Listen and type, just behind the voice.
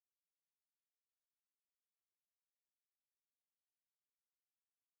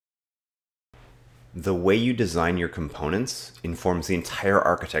The way you design your components informs the entire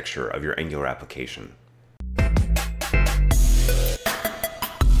architecture of your Angular application.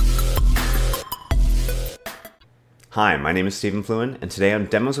 Hi, my name is Stephen Fluin, and today on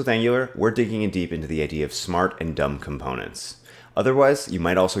Demos with Angular, we're digging in deep into the idea of smart and dumb components. Otherwise, you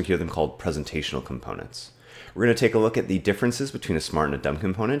might also hear them called presentational components. We're going to take a look at the differences between a smart and a dumb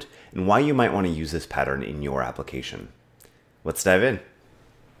component, and why you might want to use this pattern in your application. Let's dive in.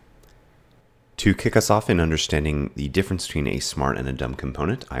 To kick us off in understanding the difference between a smart and a dumb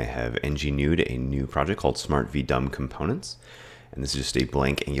component, I have ng-newed a new project called Smart v Dumb Components. And this is just a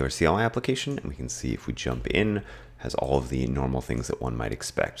blank Angular CLI application, and we can see if we jump in, has all of the normal things that one might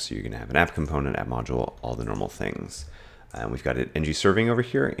expect. So you're going to have an app component, app module, all the normal things. We've got it ng serving over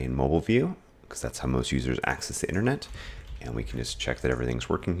here in mobile view, because that's how most users access the internet. And we can just check that everything's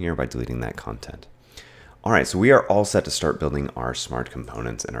working here by deleting that content. All right, so we are all set to start building our smart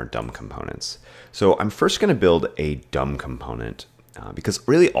components and our dumb components. So I'm first going to build a dumb component because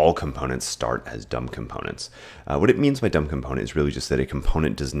really all components start as dumb components. What it means by dumb component is really just that a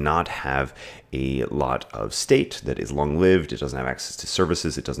component does not have a lot of state, that is long-lived, it doesn't have access to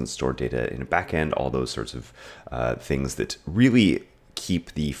services, it doesn't store data in a backend, all those sorts of things that really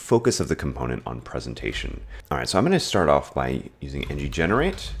keep the focus of the component on presentation. All right, so I'm going to start off by using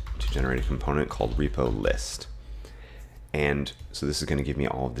ng-generate to generate a component called repo list. And so this is going to give me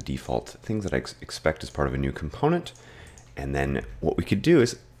all of the default things that I expect as part of a new component. And then what we could do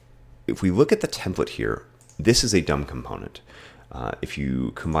is, if we look at the template here, this is a dumb component. If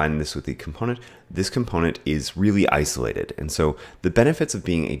you combine this with the component, this component is really isolated. And so the benefits of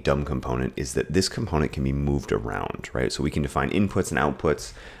being a dumb component is that this component can be moved around, right? So we can define inputs and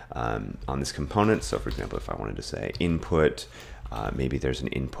outputs on this component. So for example, if I wanted to say input, maybe there's an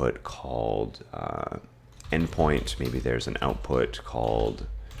input called endpoint, maybe there's an output called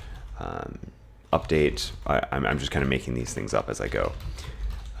update. I'm just kind of making these things up as I go.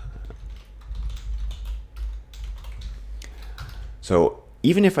 So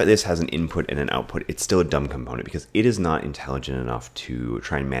even if this has an input and an output, it's still a dumb component because it is not intelligent enough to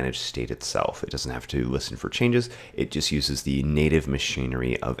try and manage state itself. It doesn't have to listen for changes. It just uses the native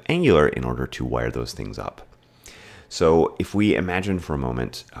machinery of Angular in order to wire those things up. So if we imagine for a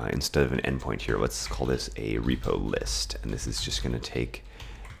moment, instead of an endpoint here, let's call this a repo list. And this is just going to take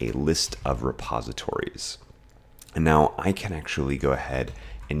a list of repositories. And now I can actually go ahead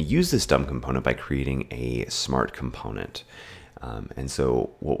and use this dumb component by creating a smart component. And so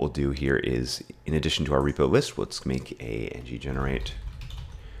what we'll do here is, in addition to our repo list, let's make a ng-generate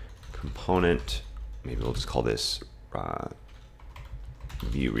component. Maybe we'll just call this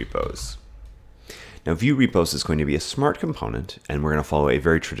view repos. Now, view repos is going to be a smart component, and we're going to follow a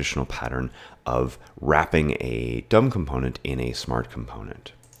very traditional pattern of wrapping a dumb component in a smart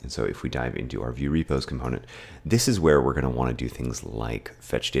component. And so if we dive into our view repos component, this is where we're going to want to do things like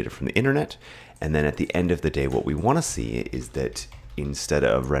fetch data from the internet. And then at the end of the day, what we want to see is that instead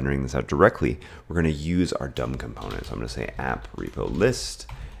of rendering this out directly, we're going to use our dumb component. So I'm going to say app repo list,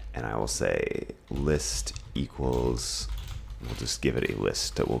 and I will say list equals, we'll just give it a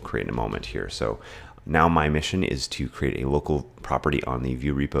list that we'll create in a moment here. So now my mission is to create a local property on the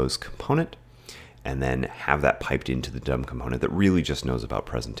view repos component and then have that piped into the dumb component that really just knows about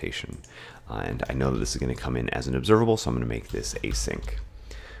presentation. And I know that this is going to come in as an observable, so I'm going to make this async.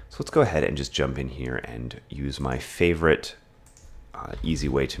 So let's go ahead and just jump in here and use my favorite easy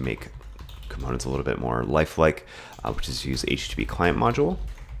way to make components a little bit more lifelike, which is to use HTTP client module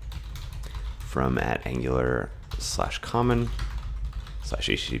from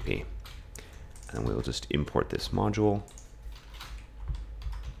 @angular/common/HTTP. And we will just import this module.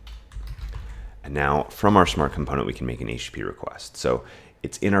 And now from our smart component, we can make an HTTP request. So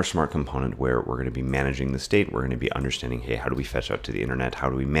it's in our smart component where we're going to be managing the state. We're going to be understanding, hey, how do we fetch out to the internet? How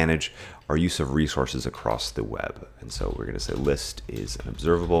do we manage our use of resources across the web? And so we're going to say list is an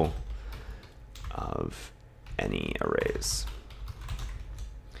observable of any arrays.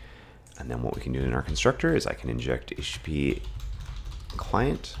 And then what we can do in our constructor is I can inject HTTP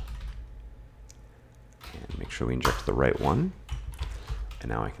client and make sure we inject the right one. And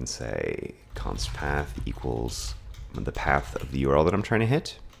now I can say const path equals the path of the URL that I'm trying to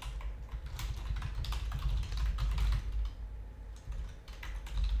hit.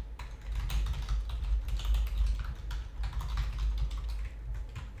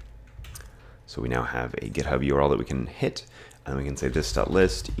 So we now have a GitHub URL that we can hit, and we can say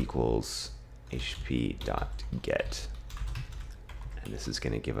this.list equals http.get. And this is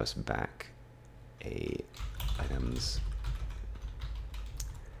going to give us back a items,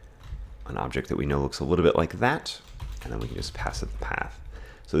 an object that we know looks a little bit like that, and then we can just pass it the path.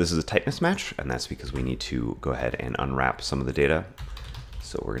 So this is a type mismatch, and that's because we need to go ahead and unwrap some of the data.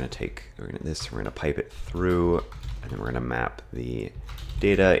 So we're going to take we're going to pipe it through, and then we're going to map the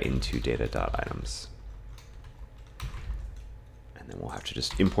data into data.items. And then we'll have to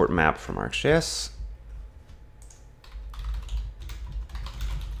just import map from ArcGIS.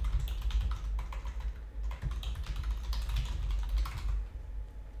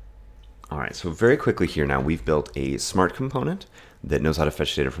 All right, so very quickly here now, we've built a smart component that knows how to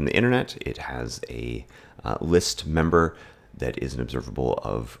fetch data from the internet. It has a list member that is an observable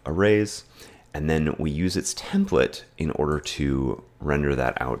of arrays. And then we use its template in order to render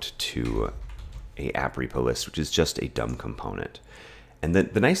that out to a app repo list, which is just a DOM component. And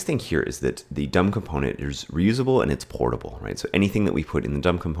the nice thing here is that the DOM component is reusable and it's portable, right? So anything that we put in the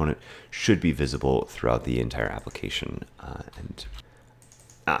DOM component should be visible throughout the entire application.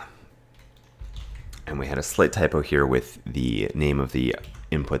 And we had a slight typo here with the name of the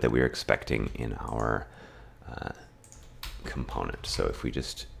input that we were expecting in our component. So if we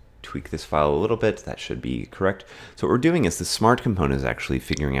just tweak this file a little bit, that should be correct. So what we're doing is the smart component is actually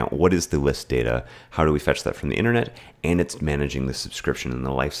figuring out what is the list data, how do we fetch that from the internet, and it's managing the subscription and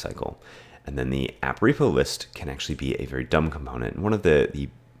the life cycle. And then the app repo list can actually be a very dumb component. And one of the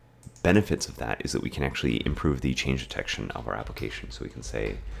benefits of that is that we can actually improve the change detection of our application. So we can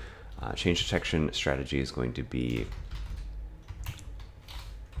say change detection strategy is going to be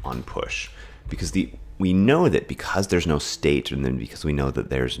on push, because we know that because there's no state, and then because we know that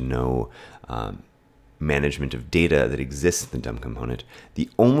there's no management of data that exists in the DOM component, the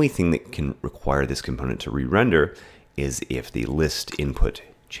only thing that can require this component to re-render is if the list input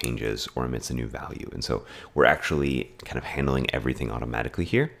changes or emits a new value. And so we're actually kind of handling everything automatically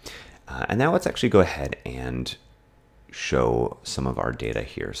here. And now let's actually go ahead and show some of our data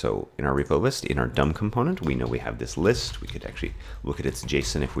here. So in our repo list, in our DOM component, we know we have this list. We could actually look at its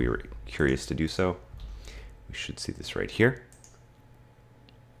JSON if we were curious to do so. We should see this right here.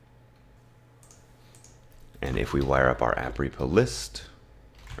 And if we wire up our app repo list,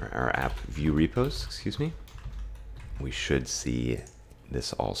 or our app view repos, excuse me, we should see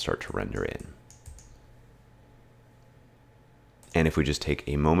this all start to render in. And if we just take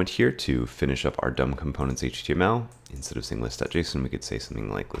a moment here to finish up our DOM components HTML, instead of saying list.json, we could say something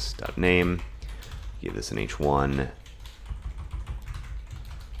like list.name, give this an h1,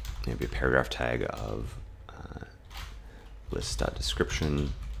 maybe a paragraph tag of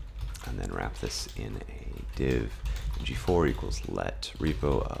list.description, and then wrap this in a div ng4 equals let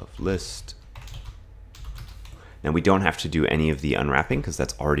repo of list. Now we don't have to do any of the unwrapping because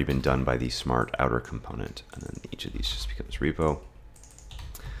that's already been done by the smart outer component, and then each of these just becomes repo.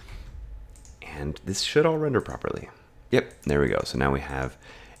 And this should all render properly. Yep, there we go. So now we have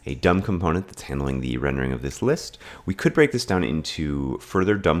a DOM component that's handling the rendering of this list. We could break this down into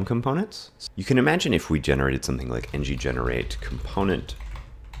further DOM components. You can imagine if we generated something like ng-generate component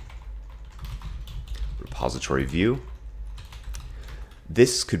repository view.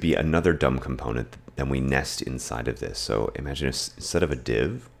 This could be another DOM component that we nest inside of this. So imagine if instead of a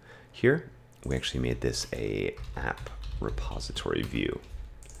div here, we actually made this a app repository view.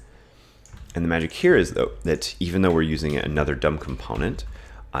 And the magic here is though that even though we're using another DOM component,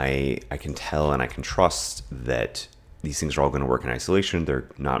 I can tell and I can trust that these things are all going to work in isolation. They're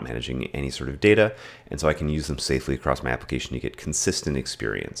not managing any sort of data. And so I can use them safely across my application to get consistent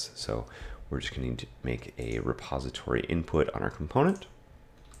experience. So we're just going to make a repository input on our component.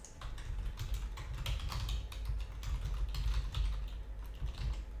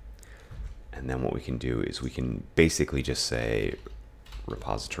 And then what we can do is we can basically just say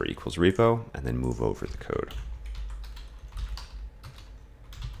repository equals repo and then move over the code.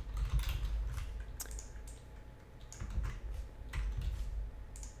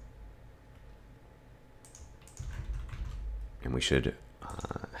 And we should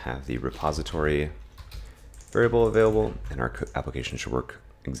have the repository variable available, and our application should work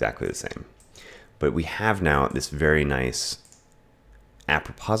exactly the same. But we have now this very nice app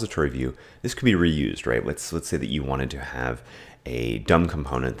repository view. This could be reused, right? Let's say that you wanted to have a DOM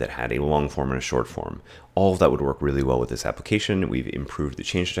component that had a long form and a short form. All of that would work really well with this application. We've improved the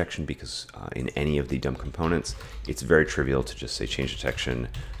change detection because in any of the DOM components, it's very trivial to just say change detection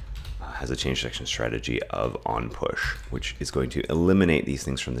has a change detection strategy of on push, which is going to eliminate these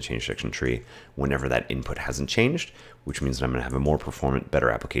things from the change detection tree whenever that input hasn't changed, which means that I'm going to have a more performant,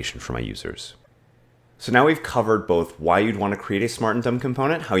 better application for my users. So now we've covered both why you'd want to create a smart and DOM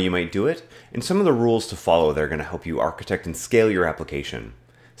component, how you might do it, and some of the rules to follow that are going to help you architect and scale your application.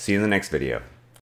 See you in the next video.